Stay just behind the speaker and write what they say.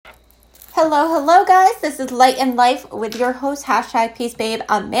Hello guys, this is Light in Life with your host, Peace Babe,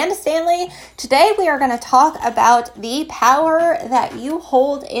 Amanda Stanley. Today we are going to talk about the power that you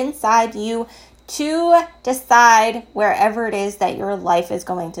hold inside you to decide wherever it is that your life is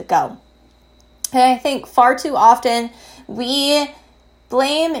going to go. And I think far too often we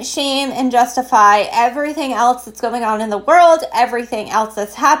blame, shame, and justify everything else that's going on in the world, everything else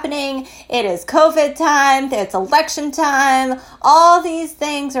that's happening. It is COVID time, it's election time, all these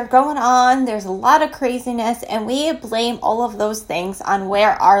things are going on. There's a lot of craziness, and we blame all of those things on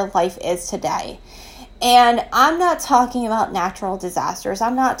where our life is today. And I'm not talking about natural disasters.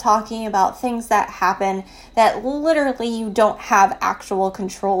 I'm not talking about things that happen that literally you don't have actual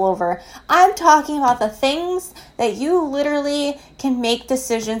control over. I'm talking about the things that you literally can make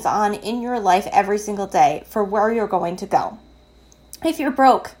decisions on in your life every single day for where you're going to go. If you're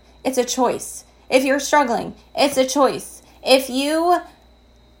broke, it's a choice. If you're struggling, it's a choice. If you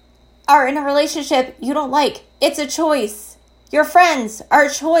are in a relationship you don't like, it's a choice. Your friends are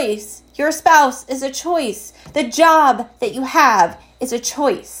a choice. Your spouse is a choice. The job that you have is a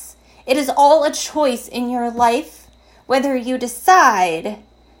choice. It is all a choice in your life. Whether you decide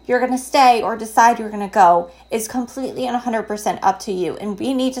you're going to stay or decide you're going to go is completely and 100% up to you. And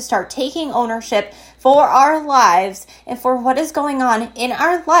we need to start taking ownership for our lives and for what is going on in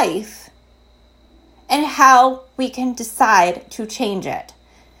our life and how we can decide to change it.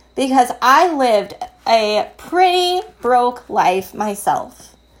 Because I lived a pretty broke life myself.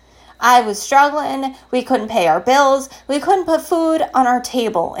 I was struggling. We couldn't pay our bills. We couldn't put food on our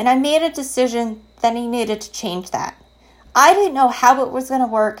table. And I made a decision that I needed to change that. I didn't know how it was going to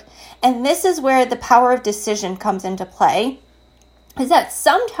work. And this is where the power of decision comes into play. Is that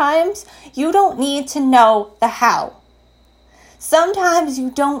sometimes you don't need to know the how. Sometimes you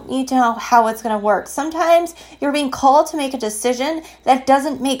don't need to know how it's going to work. Sometimes you're being called to make a decision that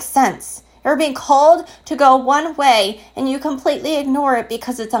doesn't make sense. You're being called to go one way and you completely ignore it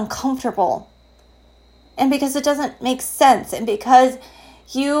because it's uncomfortable. And because it doesn't make sense. And because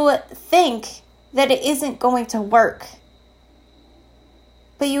you think that it isn't going to work.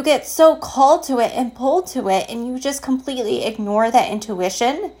 But you get so called to it and pulled to it and you just completely ignore that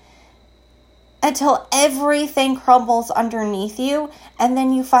intuition until everything crumbles underneath you. And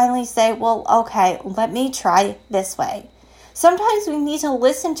then you finally say, well, okay, let me try this way. Sometimes we need to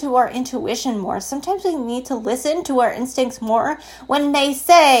listen to our intuition more. Sometimes we need to listen to our instincts more when they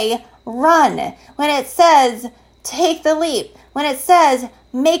say run, when it says take the leap, when it says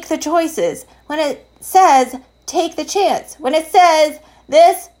make the choices, when it says take the chance, when it says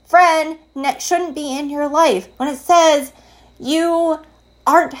this friend shouldn't be in your life, when it says you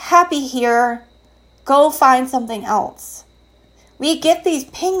aren't happy here, go find something else. We get these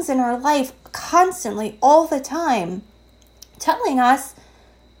pings in our life constantly, all the time, telling us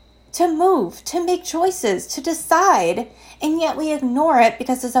to move, to make choices, to decide, and yet we ignore it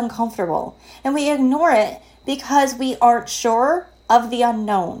because it's uncomfortable. And we ignore it because we aren't sure of the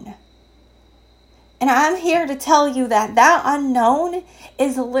unknown. And I'm here to tell you that that unknown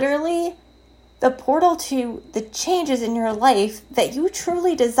is literally the portal to the changes in your life that you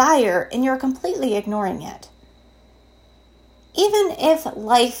truly desire, and you're completely ignoring it. Even if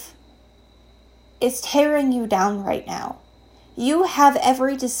life is tearing you down right now, you have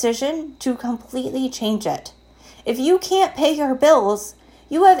every decision to completely change it. If you can't pay your bills,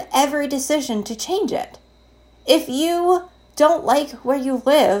 you have every decision to change it. If you don't like where you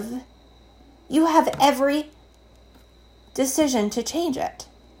live, you have every decision to change it.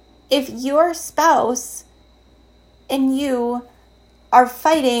 If your spouse and you are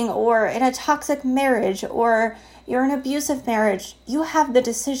fighting or in a toxic marriage or you're in an abusive marriage, you have the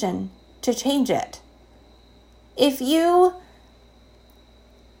decision to change it. If you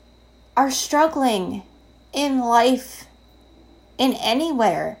are struggling in life, in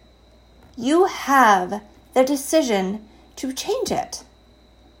anywhere, you have the decision to change it.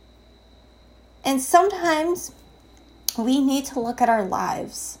 And sometimes we need to look at our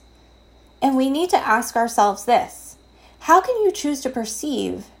lives and we need to ask ourselves this: how can you choose to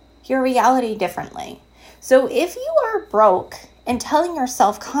perceive your reality differently? So if you are broke and telling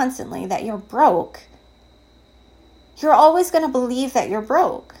yourself constantly that you're broke, you're always going to believe that you're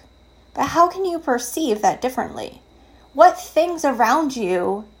broke. But how can you perceive that differently? What things around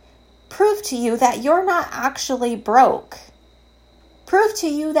you prove to you that you're not actually broke? Prove to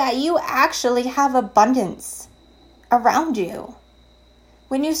you that you actually have abundance around you.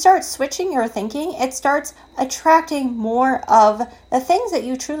 When you start switching your thinking, it starts attracting more of the things that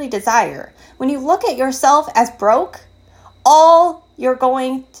you truly desire. When you look at yourself as broke, all you're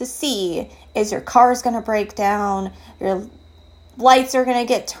going to see is your car is going to break down, your lights are going to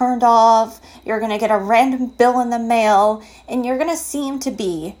get turned off, you're going to get a random bill in the mail, and you're going to seem to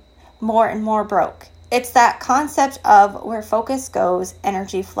be more and more broke. It's that concept of where focus goes,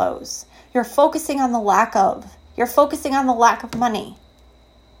 energy flows. You're focusing on the lack of. You're focusing on the lack of money.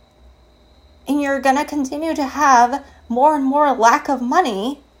 And you're going to continue to have more and more lack of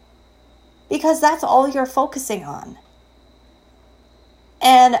money because that's all you're focusing on.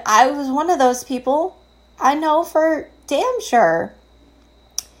 And I was one of those people. I know for damn sure.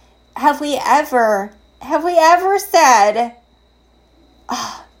 Have we ever said,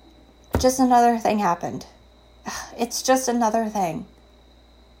 oh, just another thing happened. It's just another thing.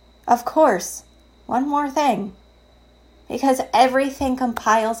 Of course, one more thing. Because everything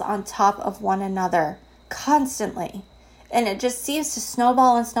compiles on top of one another constantly. And it just seems to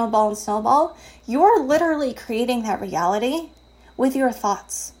snowball and snowball and snowball. You're literally creating that reality with your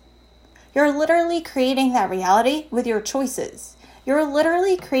thoughts. You're literally creating that reality with your choices. You're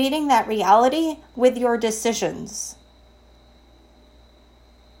literally creating that reality with your decisions.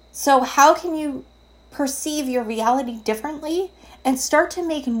 So how can you perceive your reality differently and start to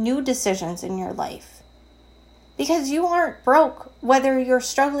make new decisions in your life? Because you aren't broke whether you're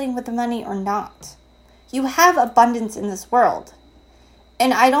struggling with the money or not. You have abundance in this world.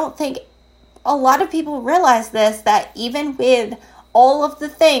 And I don't think a lot of people realize this, that even with all of the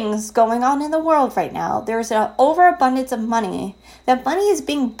things going on in the world right now, there's an overabundance of money. That money is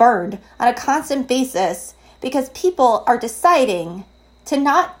being burned on a constant basis because people are deciding to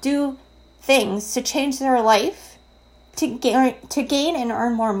not do things to change their life to gain and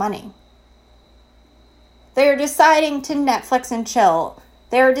earn more money. They're deciding to Netflix and chill.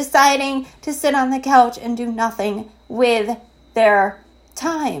 They're deciding to sit on the couch and do nothing with their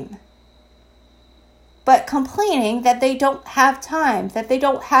time. But complaining that they don't have time, that they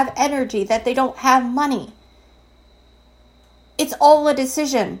don't have energy, that they don't have money. It's all a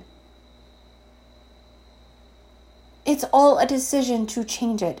decision. It's all a decision to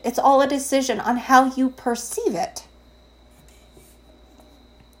change it. It's all a decision on how you perceive it.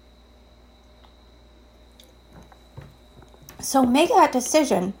 So make that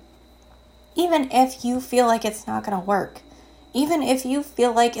decision, even if you feel like it's not going to work. Even if you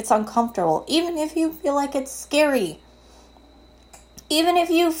feel like it's uncomfortable. Even if you feel like it's scary. Even if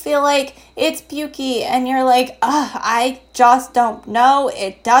you feel like it's pukey and you're like, I just don't know.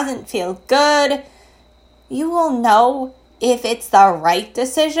 It doesn't feel good. You will know if it's the right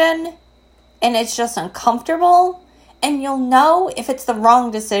decision and it's just uncomfortable. And you'll know if it's the wrong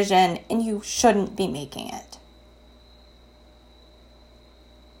decision and you shouldn't be making it.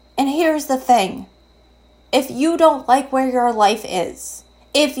 And here's the thing. If you don't like where your life is,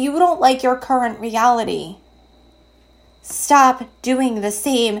 if you don't like your current reality, stop doing the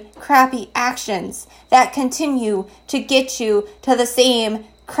same crappy actions that continue to get you to the same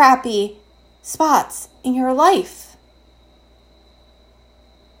crappy spots in your life.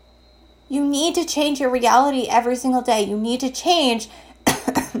 You need to change your reality every single day. You need to change.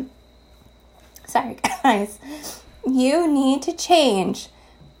 Sorry, guys. You need to change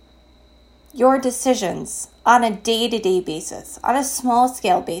your decisions on a day-to-day basis, on a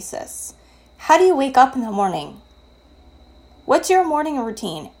small-scale basis. How do you wake up in the morning? What's your morning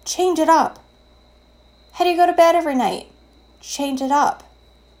routine? Change it up. How do you go to bed every night? Change it up.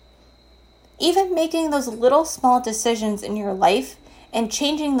 Even making those little small decisions in your life and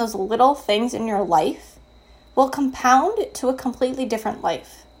changing those little things in your life will compound to a completely different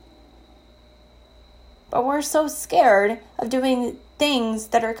life. But we're so scared of doing things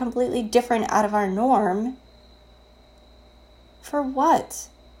that are completely different out of our norm. For what?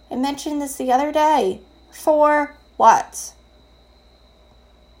 I mentioned this the other day. For what?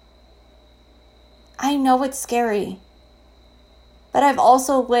 I know it's scary. But I've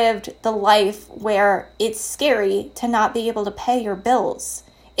also lived the life where it's scary to not be able to pay your bills.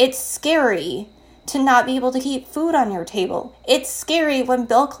 It's scary to not be able to keep food on your table. It's scary when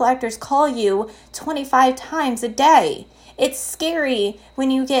bill collectors call you 25 times a day. It's scary when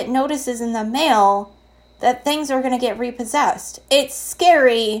you get notices in the mail that things are going to get repossessed. It's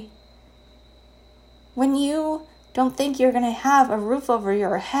scary when you don't think you're going to have a roof over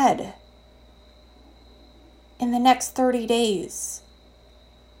your head in the next 30 days.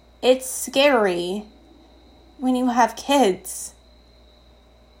 It's scary when you have kids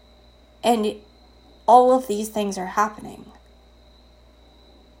and all of these things are happening.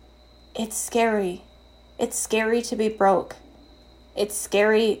 It's scary. It's scary to be broke. It's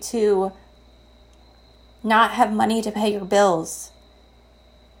scary to not have money to pay your bills.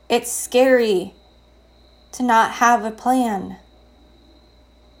 It's scary to not have a plan.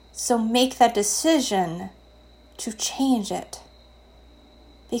 So make that decision to change it.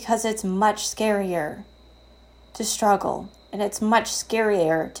 because it's much scarier to struggle, and it's much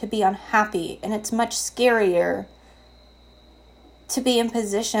scarier to be unhappy, and it's much scarier to be in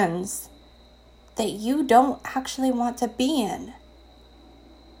positions that you don't actually want to be in.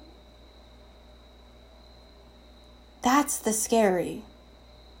 That's the scary.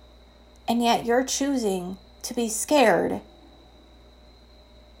 And yet you're choosing to be scared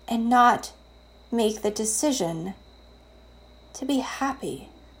and not make the decision to be happy,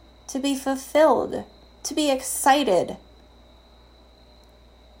 to be fulfilled, to be excited.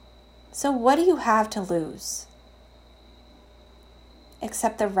 So what do you have to lose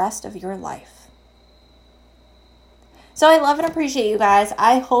except the rest of your life? So I love and appreciate you guys.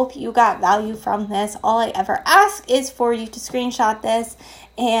 I hope you got value from this. All I ever ask is for you to screenshot this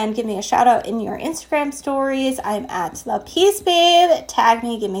and give me a shout out in your Instagram stories. I'm at The Peace Babe. Tag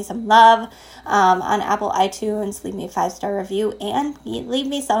me, give me some love on Apple iTunes. Leave me a 5-star review and leave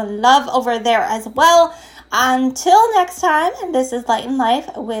me some love over there as well. Until next time, this is Light in Life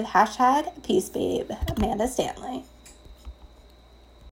with #PeaceBabe, Amanda Stanley.